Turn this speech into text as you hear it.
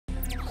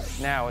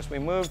Now, as we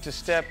move to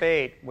step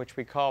 8, which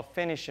we call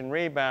finish and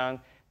rebound,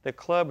 the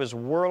club is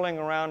whirling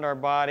around our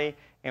body,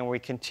 and we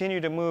continue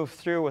to move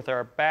through with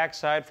our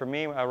backside. For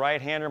me, a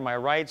right-hander, my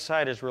right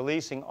side is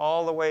releasing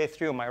all the way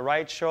through. My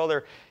right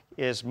shoulder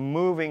is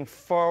moving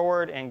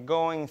forward and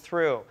going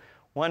through.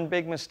 One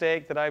big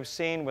mistake that I've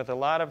seen with a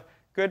lot of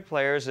good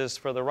players is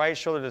for the right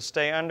shoulder to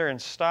stay under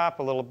and stop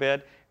a little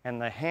bit, and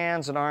the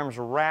hands and arms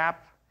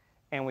wrap,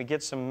 and we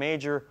get some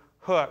major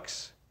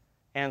hooks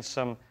and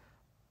some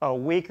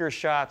weaker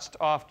shots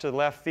off to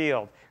left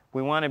field.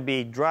 We want to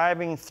be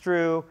driving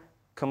through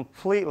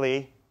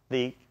completely.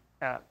 The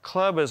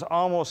club is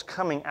almost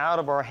coming out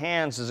of our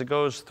hands as it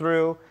goes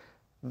through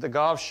the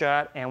golf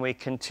shot, and we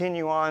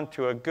continue on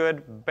to a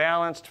good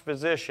balanced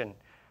position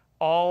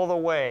all the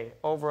way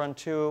over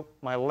onto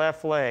my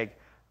left leg.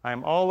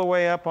 I'm all the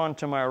way up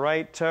onto my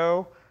right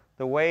toe.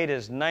 The weight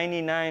is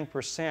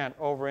 99%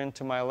 over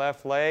into my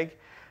left leg.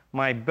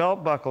 My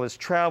belt buckle has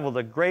traveled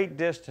a great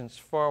distance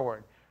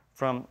forward.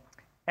 From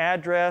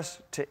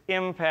address to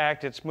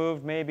impact, it's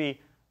moved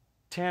maybe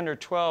 10 or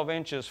 12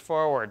 inches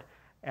forward,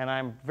 and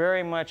I'm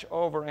very much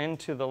over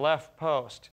into the left post.